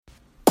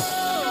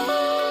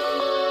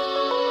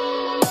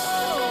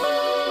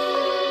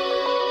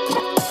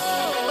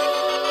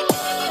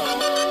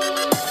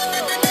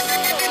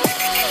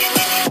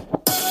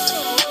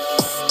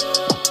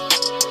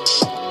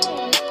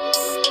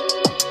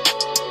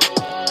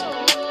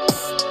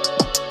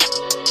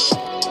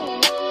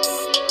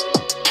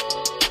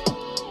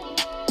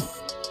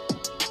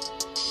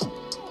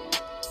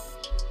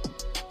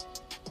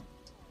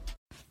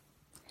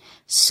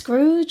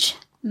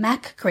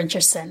Jack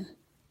Grincherson.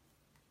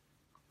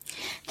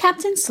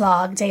 Captain's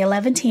Log, Day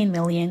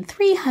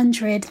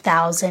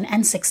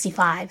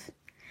 11,300,065.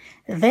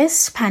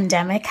 This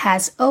pandemic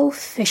has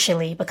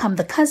officially become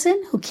the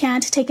cousin who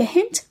can't take a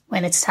hint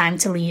when it's time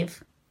to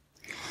leave.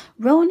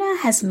 Rona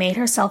has made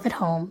herself at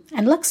home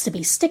and looks to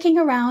be sticking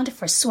around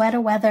for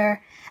sweater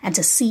weather and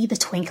to see the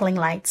twinkling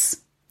lights.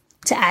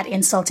 To add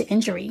insult to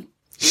injury,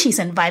 she's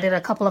invited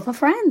a couple of her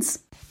friends.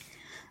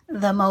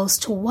 The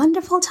most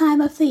wonderful time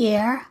of the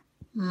year,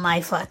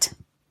 my foot.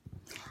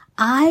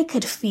 I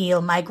could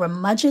feel my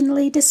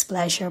curmudgeonly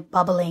displeasure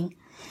bubbling,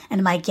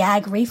 and my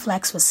gag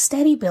reflex was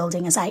steady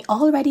building as I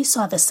already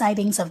saw the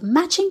sightings of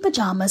matching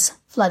pajamas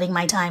flooding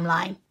my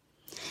timeline,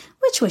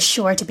 which was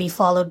sure to be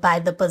followed by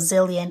the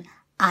bazillion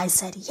 "I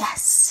said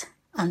yes"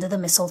 under the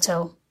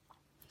mistletoe.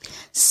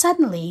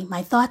 Suddenly,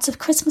 my thoughts of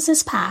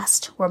Christmases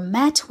past were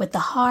met with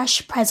the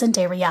harsh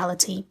present-day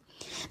reality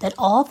that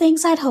all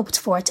things I'd hoped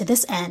for to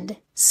this end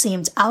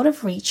seemed out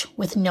of reach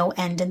with no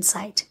end in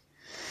sight.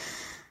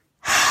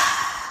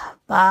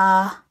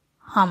 Bah,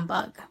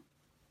 humbug.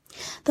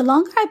 The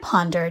longer I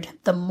pondered,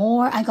 the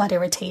more I got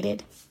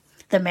irritated.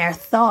 The mere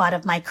thought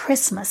of my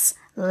Christmas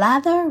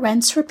lather,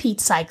 rinse, repeat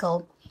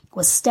cycle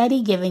was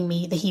steady giving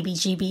me the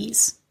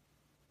heebie-jeebies.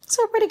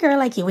 "So a pretty girl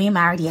like you ain't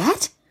married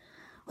yet?"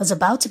 was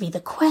about to be the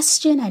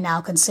question I now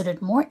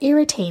considered more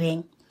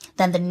irritating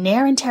than the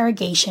near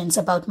interrogations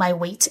about my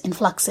weight and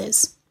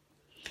fluxes.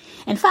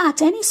 In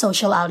fact, any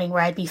social outing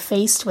where I'd be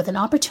faced with an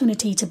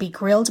opportunity to be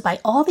grilled by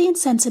all the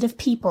insensitive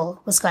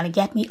people was going to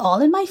get me all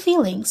in my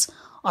feelings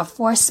or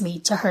force me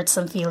to hurt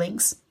some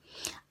feelings.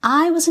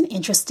 I wasn't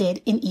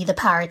interested in either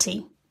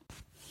parity.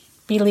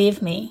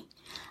 Believe me,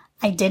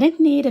 I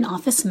didn't need an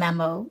office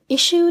memo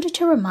issued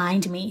to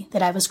remind me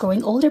that I was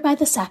growing older by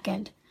the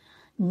second,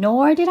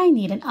 nor did I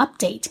need an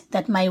update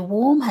that my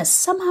womb has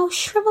somehow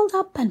shriveled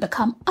up and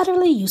become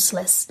utterly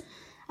useless.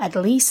 At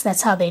least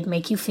that's how they'd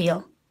make you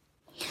feel.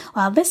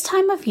 While this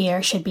time of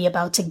year should be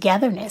about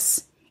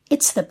togetherness,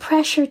 it's the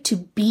pressure to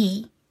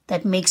be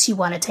that makes you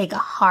want to take a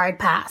hard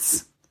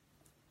pass.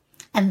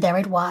 And there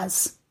it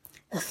was,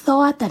 the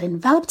thought that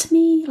enveloped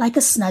me like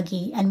a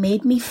Snuggie and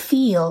made me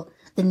feel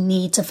the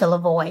need to fill a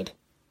void.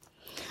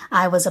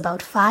 I was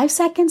about 5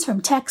 seconds from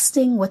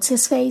texting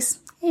what's-his-face,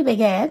 "Hey,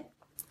 big head,"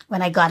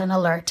 when I got an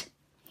alert.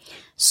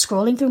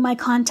 Scrolling through my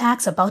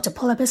contacts, about to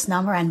pull up his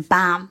number, and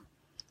bam!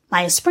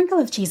 My Sprinkle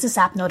of Jesus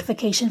app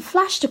notification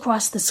flashed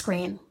across the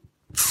screen.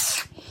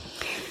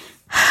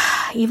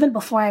 Even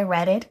before I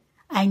read it,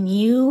 I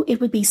knew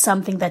it would be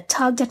something that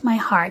tugged at my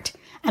heart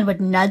and would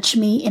nudge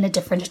me in a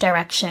different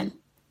direction.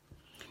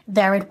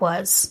 There it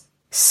was,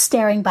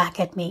 staring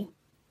back at me.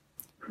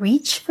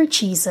 Reach for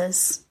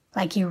Jesus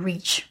like you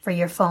reach for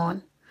your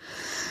phone.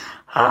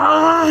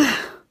 I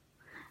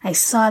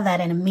saw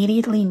that and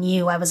immediately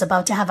knew I was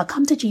about to have a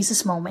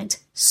come-to-Jesus moment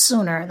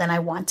sooner than I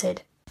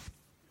wanted.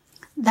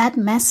 That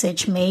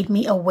message made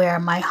me aware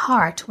my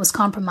heart was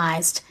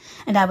compromised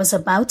and I was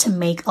about to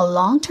make a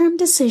long-term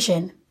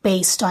decision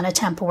based on a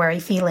temporary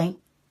feeling.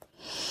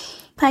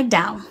 Pipe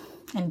down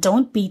and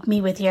don't beat me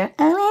with your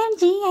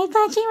 "OMG, I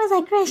thought she was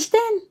a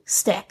Christian"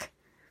 stick,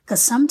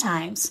 because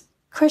sometimes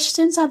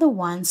Christians are the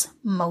ones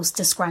most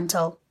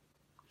disgruntled.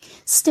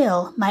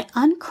 Still, my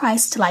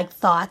un-Christ-like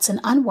thoughts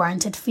and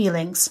unwarranted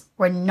feelings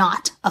were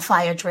not a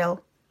fire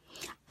drill.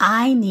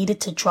 I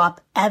needed to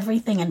drop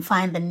everything and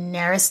find the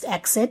nearest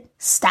exit,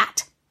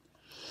 stat.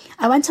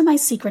 I went to my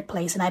secret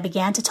place and I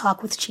began to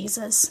talk with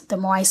Jesus. The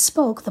more I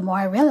spoke, the more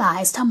I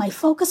realized how my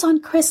focus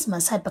on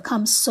Christmas had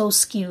become so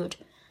skewed.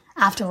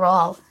 After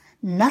all,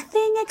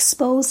 nothing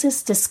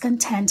exposes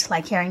discontent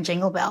like hearing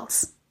jingle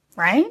bells,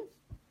 right?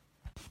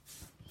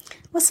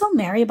 What's so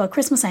merry about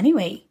Christmas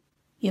anyway,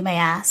 you may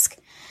ask,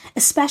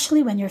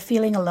 especially when you're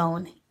feeling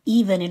alone,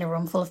 even in a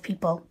room full of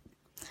people.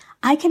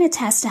 I can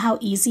attest to how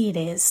easy it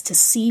is to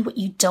see what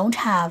you don't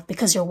have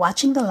because you're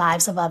watching the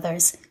lives of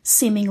others,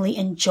 seemingly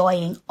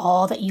enjoying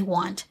all that you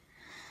want.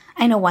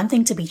 I know one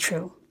thing to be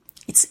true.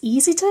 It's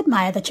easy to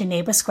admire that your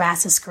neighbor's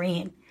grass is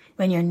green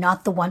when you're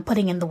not the one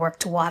putting in the work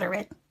to water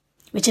it.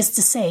 Which is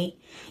to say,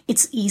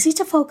 it's easy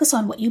to focus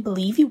on what you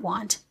believe you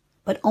want,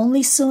 but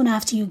only soon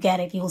after you get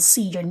it, you'll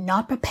see you're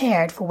not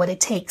prepared for what it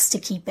takes to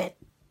keep it.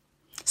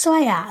 So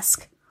I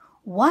ask,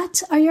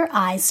 what are your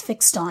eyes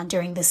fixed on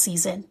during this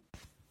season?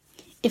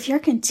 If you're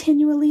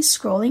continually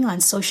scrolling on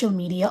social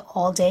media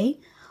all day,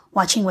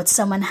 watching what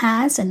someone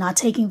has and not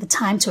taking the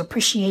time to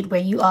appreciate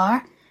where you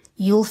are,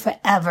 you'll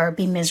forever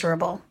be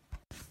miserable.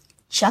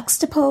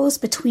 Juxtaposed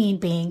between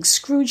being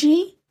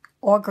Scroogey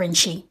or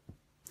Grinchy.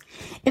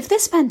 If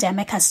this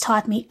pandemic has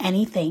taught me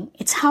anything,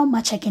 it's how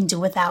much I can do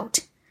without.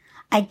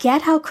 I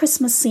get how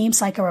Christmas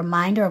seems like a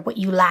reminder of what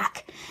you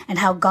lack and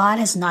how God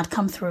has not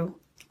come through,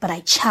 but I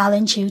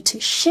challenge you to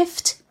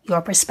shift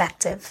your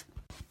perspective.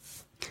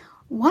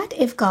 What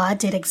if God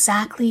did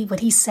exactly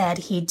what he said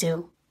he'd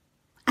do?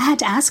 I had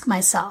to ask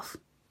myself,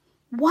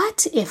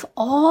 what if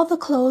all the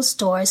closed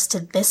doors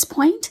to this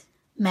point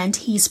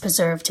meant he's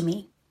preserved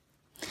me?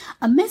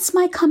 Amidst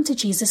my come to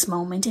Jesus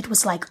moment, it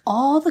was like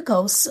all the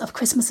ghosts of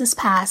Christmases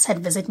past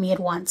had visited me at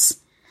once.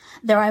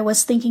 There I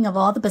was thinking of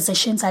all the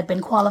positions I'd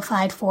been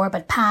qualified for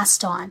but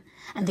passed on,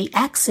 and the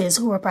exes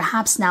who were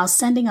perhaps now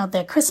sending out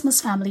their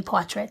Christmas family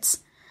portraits.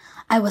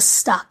 I was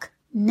stuck,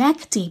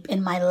 neck deep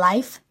in my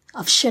life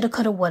of shoulda,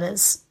 coulda,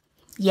 wouldas.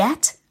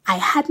 Yet, I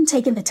hadn't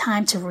taken the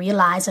time to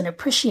realize and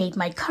appreciate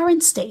my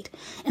current state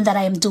and that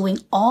I am doing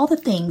all the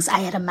things I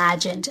had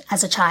imagined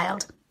as a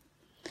child.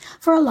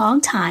 For a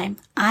long time,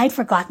 I'd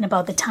forgotten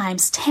about the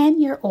times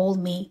 10-year-old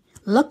me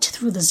looked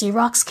through the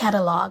Xerox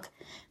catalog,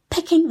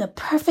 picking the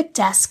perfect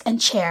desk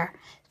and chair,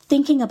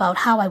 thinking about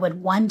how I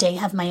would one day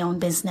have my own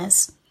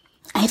business.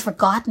 I had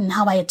forgotten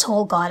how I had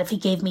told God if He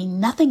gave me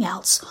nothing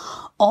else,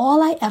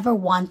 all I ever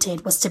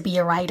wanted was to be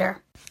a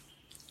writer.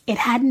 It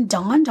hadn't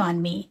dawned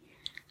on me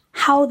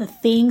how the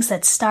things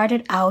that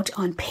started out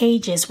on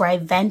pages where I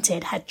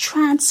vented had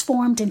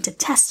transformed into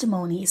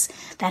testimonies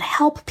that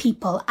help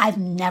people I've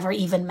never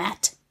even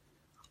met.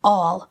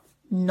 All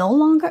no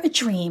longer a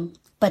dream,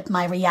 but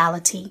my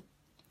reality.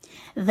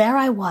 There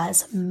I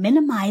was,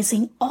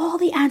 minimizing all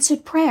the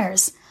answered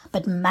prayers,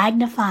 but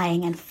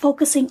magnifying and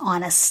focusing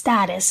on a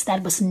status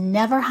that was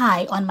never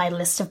high on my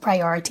list of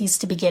priorities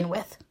to begin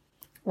with.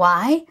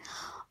 Why?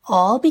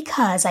 All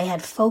because I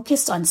had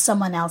focused on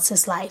someone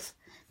else's life,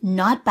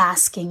 not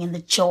basking in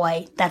the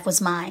joy that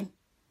was mine.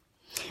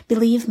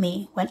 Believe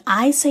me, when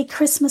I say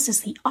Christmas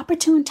is the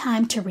opportune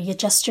time to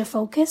readjust your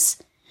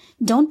focus,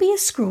 don't be a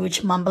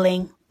Scrooge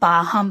mumbling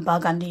bah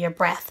humbug under your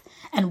breath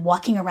and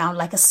walking around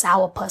like a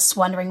sourpuss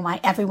wondering why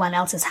everyone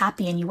else is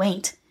happy and you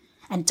ain't.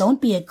 And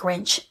don't be a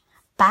Grinch,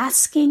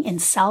 basking in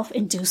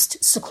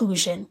self-induced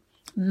seclusion,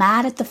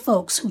 mad at the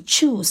folks who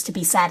choose to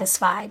be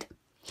satisfied.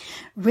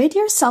 Rid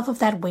yourself of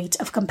that weight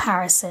of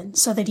comparison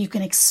so that you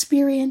can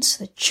experience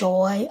the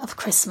joy of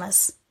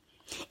Christmas.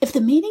 If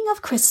the meaning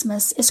of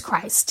Christmas is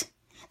Christ,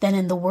 then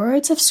in the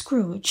words of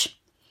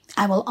Scrooge,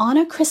 I will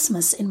honor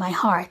Christmas in my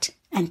heart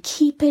and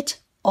keep it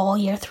all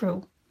year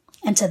through.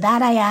 And to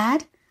that I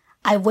add,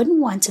 I wouldn't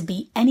want to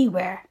be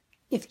anywhere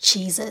if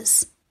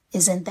Jesus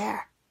isn't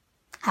there.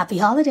 Happy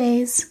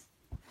holidays.